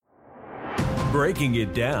Breaking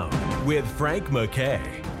It Down with Frank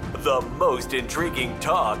McKay. The most intriguing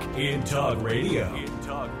talk in talk radio.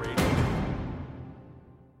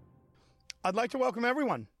 I'd like to welcome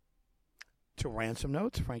everyone to Ransom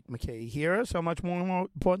Notes. Frank McKay here. So much more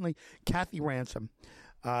importantly, Kathy Ransom,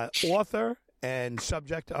 author and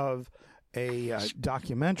subject of a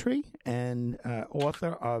documentary and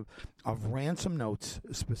author of Ransom Notes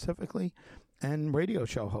specifically, and radio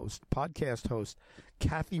show host, podcast host,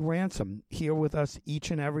 Kathy Ransom, here with us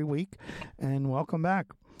each and every week. And welcome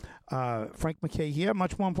back. Frank McKay here.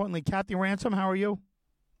 Much more importantly, Kathy Ransom, how are you?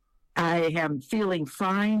 I am feeling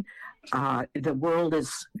fine. The world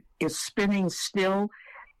is spinning still.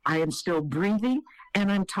 I am still breathing,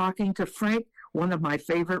 and I'm talking to Frank, one of my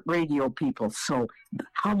favorite radio people. So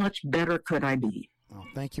how much better could I be? Oh,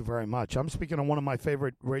 thank you very much. I'm speaking to one of my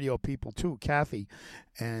favorite radio people, too, Kathy,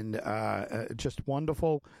 and just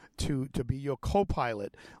wonderful to be your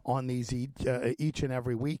co-pilot on these each and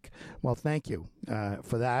every week. Well, thank you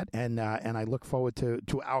for that, and I look forward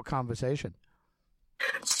to our conversation.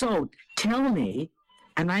 So tell me,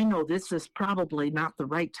 and I know this is probably not the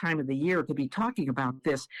right time of the year to be talking about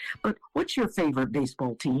this, but what's your favorite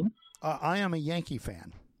baseball team? I am a Yankee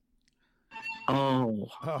fan. Oh.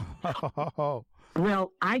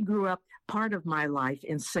 Well, I grew up part of my life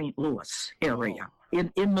in St. Louis area,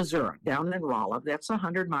 in Missouri, down in Rolla. That's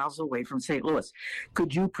 100 miles away from St. Louis.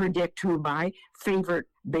 Could you predict who my favorite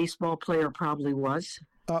baseball player probably was?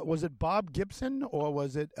 Was it Bob Gibson, or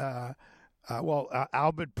was it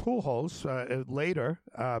Albert Pujols later?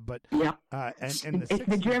 But yeah. And in the 60s,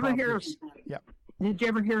 did you ever hear? Yeah. Did you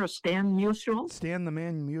ever hear of Stan Musial? Stan the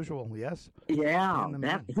Man Musial, yes. Yeah,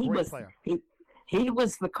 he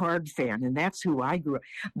was the Card fan, and that's who I grew up.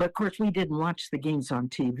 But of course, we didn't watch the games on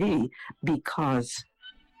TV because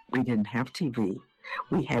we didn't have TV.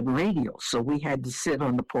 We had radio, so we had to sit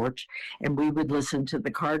on the porch and we would listen to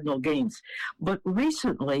the Cardinal games. But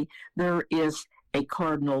recently, there is a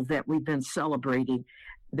Cardinal that we've been celebrating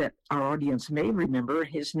that our audience may remember.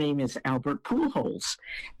 His name is Albert Pujols.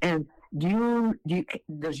 And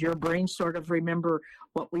does your brain sort of remember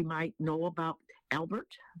what we might know about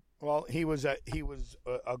Albert? Well, he was a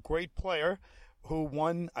great player who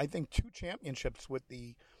won, I think, 2 championships with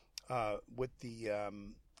the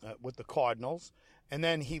Cardinals, and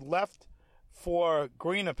then he left for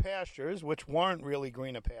greener pastures, which weren't really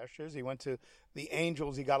greener pastures. He went to the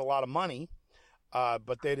Angels. He got a lot of money,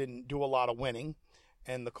 but they didn't do a lot of winning.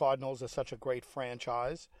 And the Cardinals are such a great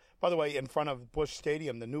franchise. By the way, in front of Busch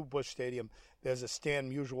Stadium, the new Busch Stadium, there's a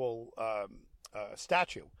Stan Musial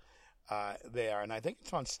statue there. And I think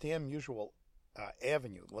it's on Stan Musial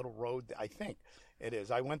Avenue, little road, I think it is.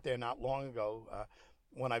 I went there not long ago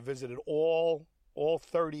when I visited all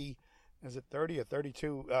 30, is it 30 or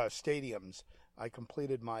 32 stadiums. I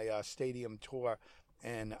completed my stadium tour,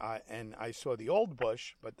 and I saw the old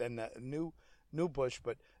Busch, but then the new Busch.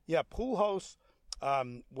 But yeah, Pujols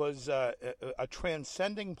was a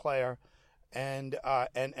transcending player, and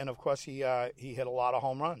of course he hit a lot of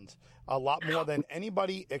home runs, a lot more than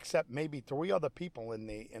anybody except maybe 3 other people in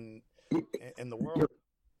the world.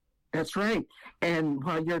 That's right. And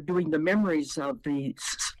while you're doing the memories of the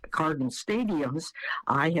Cardinal stadiums,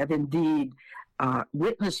 I have indeed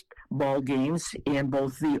witnessed ball games in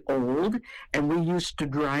both the old, and we used to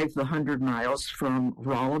drive the 100 miles from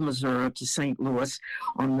Rolla, Missouri to St. Louis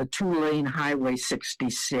on the 2-lane Highway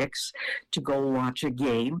 66 to go watch a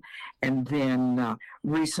game. And then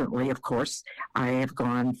recently, of course, I have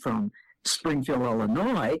gone from Springfield,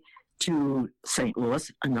 Illinois to St.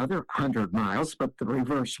 Louis, another 100 miles, but the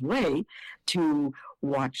reverse way, to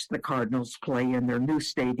watch the Cardinals play in their new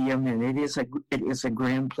stadium, and it is a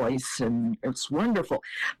grand place, and it's wonderful.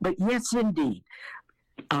 But yes, indeed,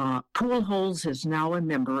 Pujols is now a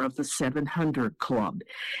member of the 700 Club,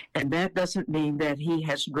 and that doesn't mean that he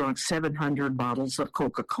has drunk 700 bottles of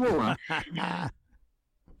Coca-Cola.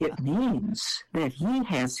 It means that he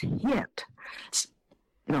has hit.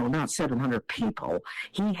 No, not 700 people.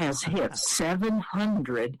 He has hit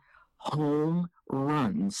 700 home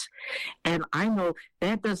runs. And I know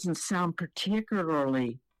that doesn't sound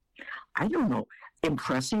particularly,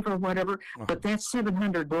 impressive or whatever, but that's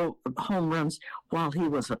 700 home runs while he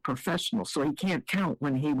was a professional. So he can't count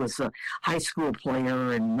when he was a high school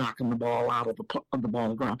player and knocking the ball out of the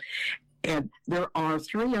ball ground. And there are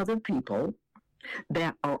 3 other people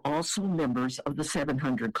that are also members of the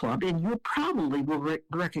 700 Club, and you probably will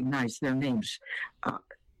recognize their names.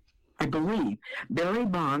 I believe Barry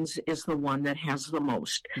Bonds is the one that has the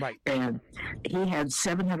most, right? And he had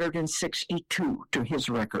 762 to his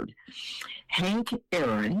record. Hank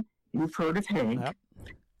Aaron, you've heard of Hank. Yep.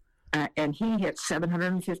 and he hit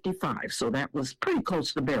 755, so that was pretty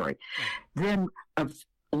close to Barry. Then a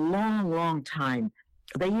long time,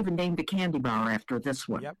 they even named a candy bar after this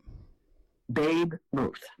one. Yep. Babe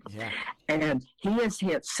Ruth. Yeah. And he has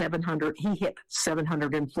hit 700. He hit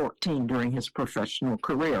 714 during his professional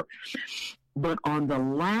career. But on the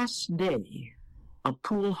last day of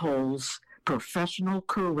Pujols' professional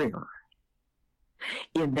career,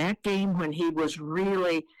 in that game when he was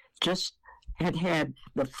really just had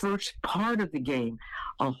the first part of the game,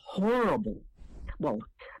 a horrible, well,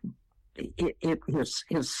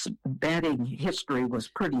 his batting history was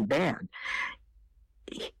pretty bad.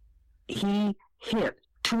 He hit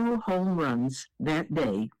 2 home runs that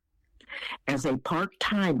day as a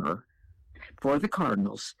part-timer for the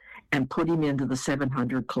Cardinals and put him into the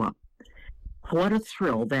 700 club. What a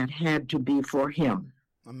thrill that had to be for him.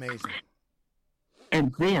 Amazing.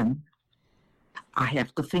 And then I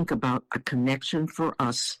have to think about a connection for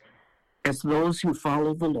us as those who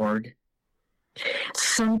follow the Lord.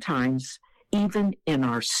 Sometimes, even in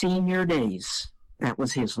our senior days, that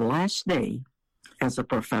was his last day as a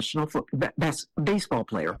professional baseball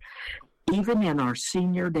player. Even in our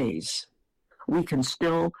senior days, we can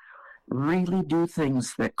still really do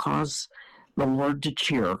things that cause the Lord to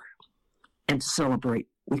cheer and to celebrate.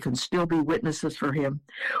 We can still be witnesses for him.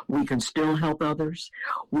 We can still help others.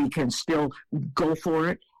 We can still go for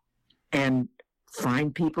it and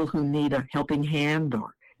find people who need a helping hand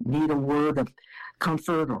or need a word of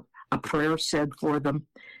comfort or a prayer said for them.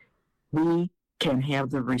 We can have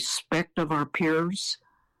the respect of our peers.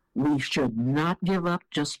 We should not give up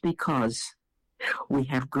just because we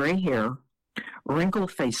have gray hair,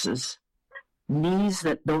 wrinkled faces, knees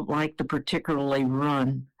that don't like to particularly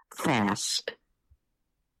run fast,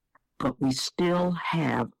 but we still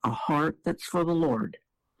have a heart that's for the Lord.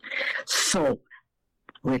 So,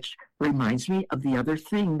 which reminds me of the other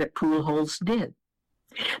thing that Pujols did.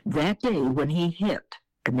 That day when he hit,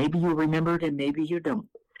 and maybe you remember it and maybe you don't,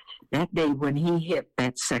 that day when he hit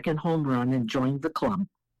that second home run and joined the club,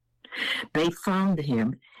 they found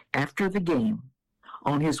him after the game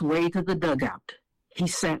on his way to the dugout. He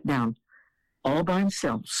sat down all by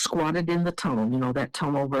himself, squatted in the tunnel, you know, that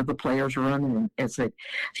tunnel where the players run.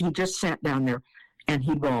 He just sat down there and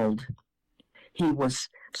he bawled. He was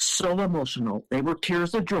so emotional. They were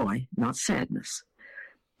tears of joy, not sadness,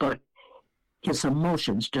 but his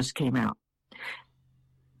emotions just came out.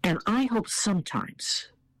 And I hope sometimes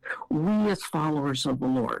we as followers of the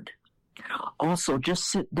Lord also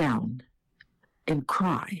just sit down and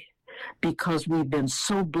cry because we've been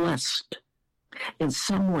so blessed in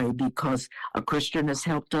some way, because a Christian has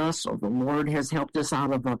helped us or the Lord has helped us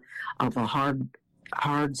out of a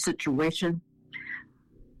hard situation.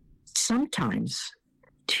 Sometimes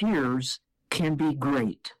tears can be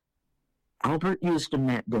great. Albert used them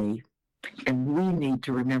that day, and we need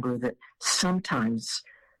to remember that sometimes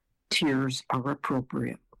tears are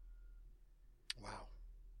appropriate.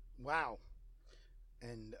 Wow.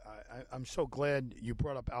 And I'm so glad you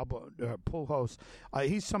brought up Albert Pujols.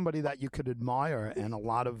 He's somebody that you could admire, and a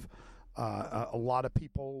lot of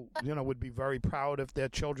people, you know, would be very proud if their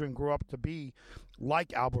children grew up to be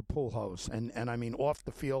like Albert Pujols, and I mean off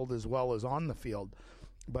the field as well as on the field.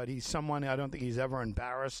 But he's someone, I don't think he's ever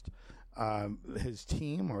embarrassed his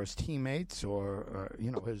team or his teammates or you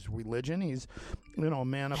know, his religion. He's, you know, a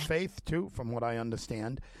man of faith too, from what I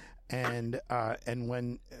understand. And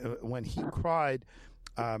when he cried,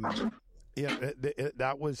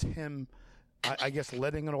 that was him, I guess,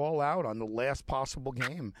 letting it all out on the last possible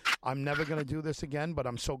game. I'm never going to do this again, but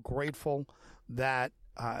I'm so grateful that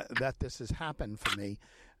this has happened for me,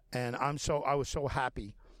 and I was so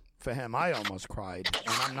happy for him. I almost cried,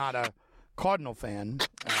 and I'm not a Cardinal fan,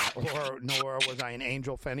 nor was I an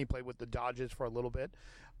Angel fan. He played with the Dodgers for a little bit,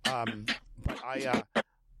 but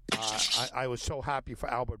I was so happy for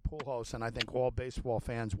Albert Pujols, and I think all baseball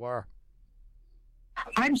fans were.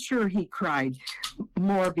 I'm sure he cried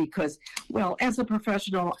more because, well, as a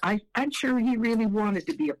professional, I'm sure he really wanted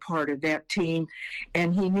to be a part of that team,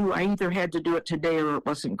 and he knew I either had to do it today or it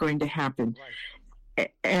wasn't going to happen.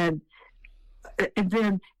 Right. And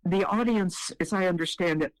then the audience, as I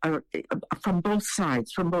understand it, from both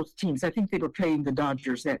sides, from both teams, I think they were playing the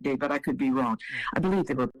Dodgers that day, but I could be wrong. I believe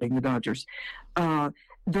they were playing the Dodgers.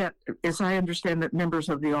 That, as I understand it, members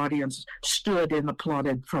of the audience stood and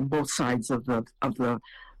applauded from both sides of the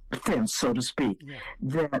fence, so to speak.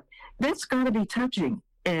 Yeah. That's got to be touching.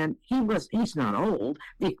 And he's not old,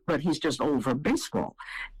 but he's just old for baseball.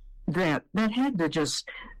 That had to just,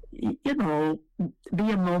 you know,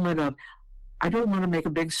 be a moment of, I don't want to make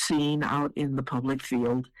a big scene out in the public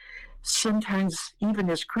field. Sometimes, even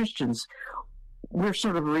as Christians, we're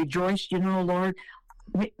sort of rejoiced, Lord.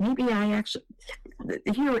 Maybe I actually,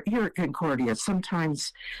 here at Concordia,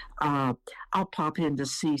 sometimes I'll pop in to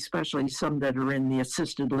see, especially some that are in the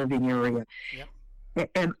assisted living area. Yep.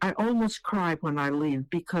 And I almost cry when I leave,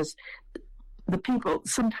 because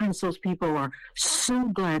sometimes those people are so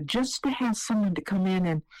glad just to have someone to come in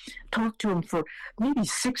and talk to them for maybe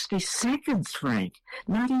 60 seconds, Frank,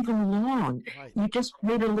 not even long. Right. You just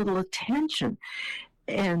need a little attention.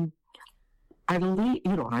 And I leave,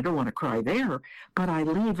 I don't want to cry there, but I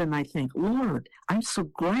leave and I think, Lord, I'm so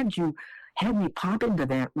glad you had me pop into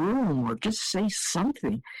that room or just say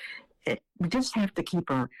something. We just have to keep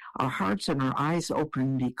our hearts and our eyes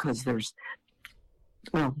open, because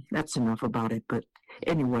that's enough about it. But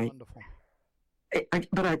anyway, I've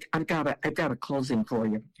got a closing for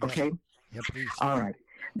you. Okay. Yeah, please. All right.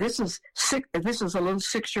 This is a little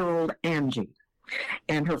 6-year-old Angie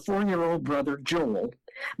and her 4-year-old brother Joel.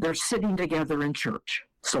 They're sitting together in church.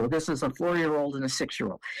 So this is a 4-year-old and a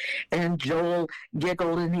 6-year-old. And Joel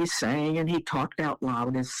giggled and he sang and he talked out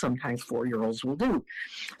loud, as sometimes 4-year-olds will do.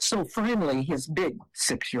 So finally, his big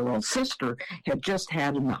 6-year-old sister had just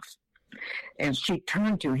had enough. And she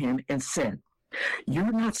turned to him and said,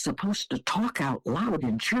 "You're not supposed to talk out loud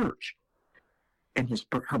in church." And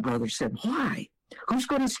her brother said, "Why? Who's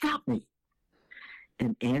going to stop me?"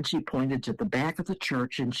 And Angie pointed to the back of the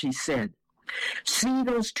church and she said, "See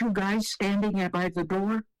those 2 guys standing by the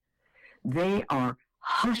door? They are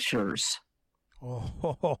hushers." Oh,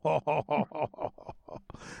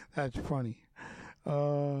 that's funny.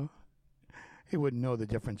 He wouldn't know the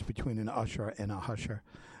difference between an usher and a husher.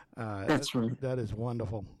 That's right. That is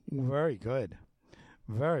wonderful. Very good.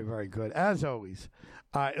 Very, very good. As always.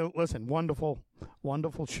 Listen, wonderful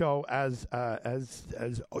show as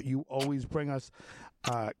you always bring us.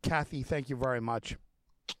 Kathy, thank you very much.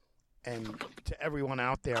 And to everyone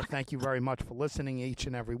out there, thank you very much for listening each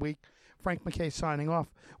and every week. Frank MacKay signing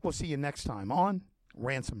off. We'll see you next time on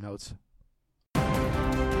Ransom Notes.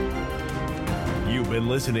 You've been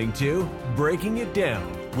listening to Breaking It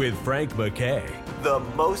Down with Frank MacKay, the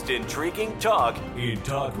most intriguing talk in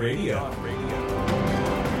talk radio.